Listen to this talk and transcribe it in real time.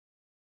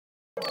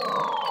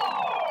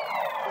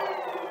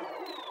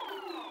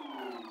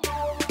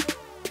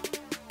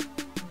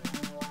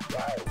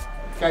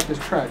got this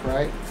track,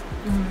 right?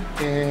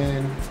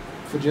 And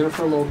for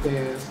Jennifer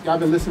Lopez, y'all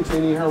been listening to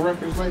any of her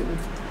records lately?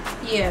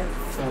 Yes.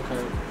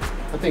 Okay.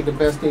 I think the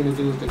best thing to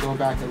do is to go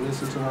back and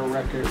listen to her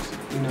records,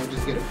 you know,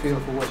 just get a feel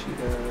for what she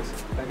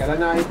does. I got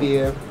an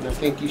idea, and I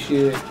think you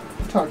should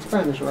talk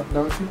Spanish, right,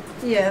 don't you?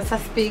 Yes, I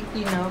speak,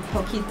 you know,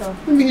 poquito.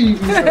 Let me hear you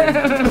do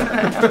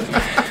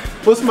something.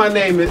 What's my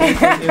name in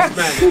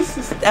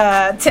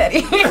Spanish?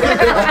 Teddy.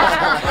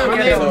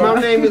 my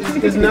name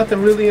is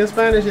nothing really in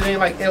Spanish. It ain't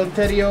like El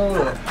Tedio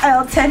or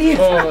El Teddy.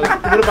 Or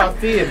what about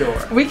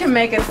Theodore? We can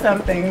make it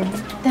something.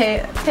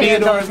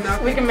 Theodore is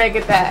nothing? We can make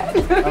it that.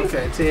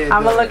 Okay, Theodore.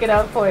 I'm going to look it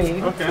up for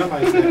you. Okay, I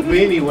like that. But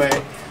anyway,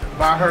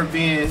 by her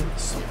being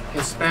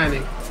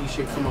Hispanic, you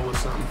should come up with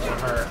something for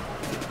her.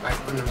 Like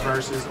in the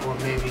verses, or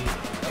maybe,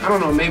 I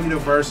don't know, maybe the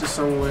verses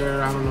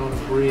somewhere, I don't know,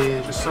 the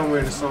bridge, or somewhere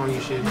in the song you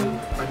should do.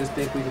 I just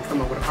think we can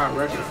come up with a hot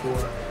record for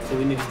her, so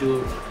we need to do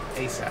it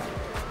ASAP.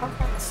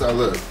 Okay. So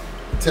look,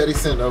 Teddy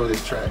sent over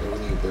this track that we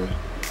need to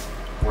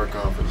work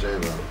on for J-Lo.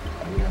 We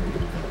gotta get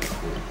it done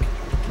quick.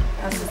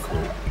 That's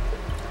cool.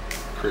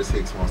 Chris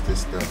Hicks wants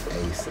this stuff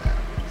ASAP.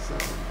 So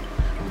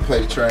I'm gonna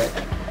play the track,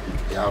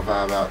 y'all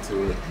vibe out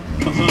to it.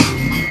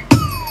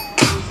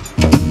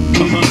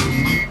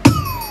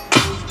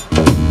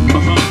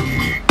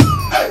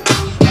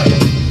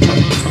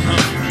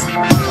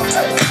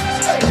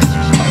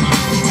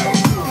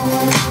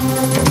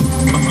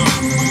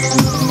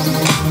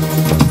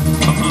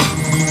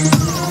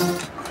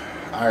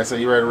 Alright, so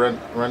you ready to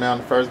run down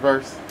the first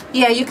verse?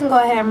 Yeah, you can go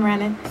ahead and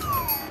run it.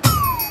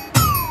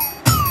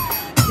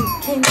 You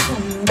can't tell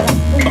me that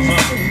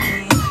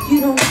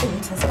you don't think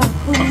just about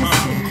who you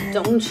see.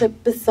 Don't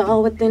trip, it's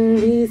all within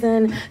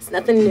reason. It's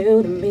nothing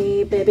new to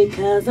me, baby,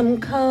 cause I'm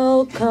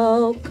cold,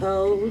 cold,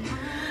 cold.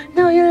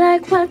 Know you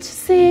like what you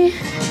see.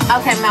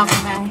 Okay,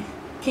 Malcolm A,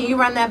 can you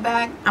run that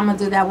back? I'm gonna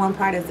do that one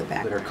part as a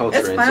back. With her culture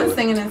It's fun into it.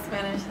 singing in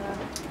Spanish though.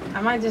 I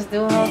might just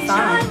do a whole song.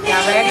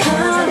 Y'all ready? A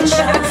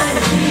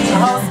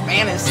whole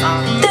Spanish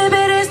song.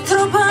 Deberes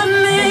tropa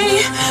mí,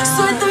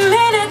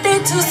 suéltame de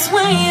tus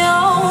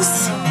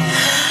sueños.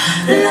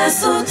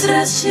 Las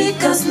otras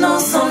chicas no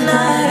son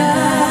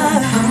nada.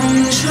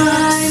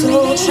 Try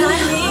me,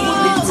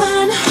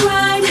 done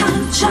right.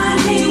 Try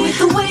me with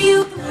the way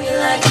you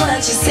like what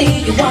you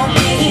see. You want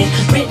me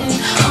written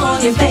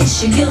on your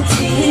face. You're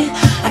guilty.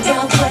 I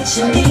got what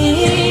you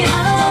need.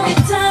 I'll be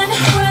done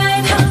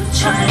right.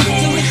 Try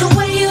me with the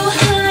way you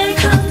like.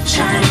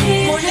 Try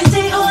me morning,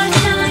 day or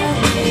night.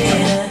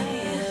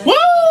 Woo!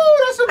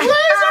 That's a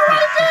blazer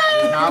right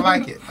there! I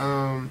like it.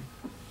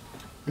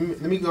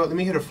 Let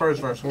me hear the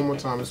first verse one more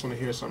time. I just want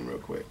to hear something real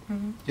quick.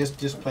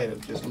 Just play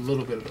just a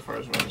little bit of the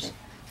first verse.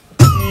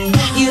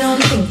 You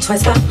don't think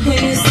twice about who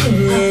you're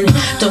seeing.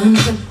 Don't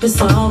trip, it's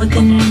all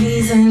within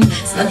reason.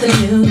 It's nothing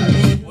new to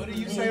me. What do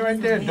you say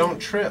right there? Don't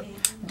trip.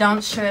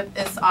 Don't trip,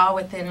 it's all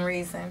within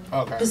reason.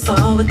 Okay. It's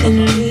all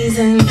within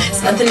reason.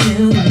 It's nothing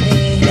new to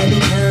me. Maybe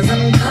because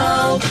I'm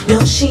cold.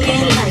 No, she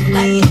ain't like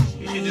me.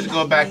 You should just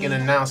go back and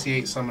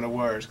enunciate some of the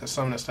words, because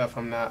some of the stuff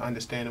I'm not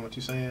understanding what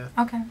you're saying.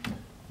 Okay.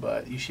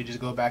 But you should just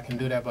go back and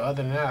do that. But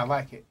other than that, I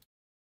like it.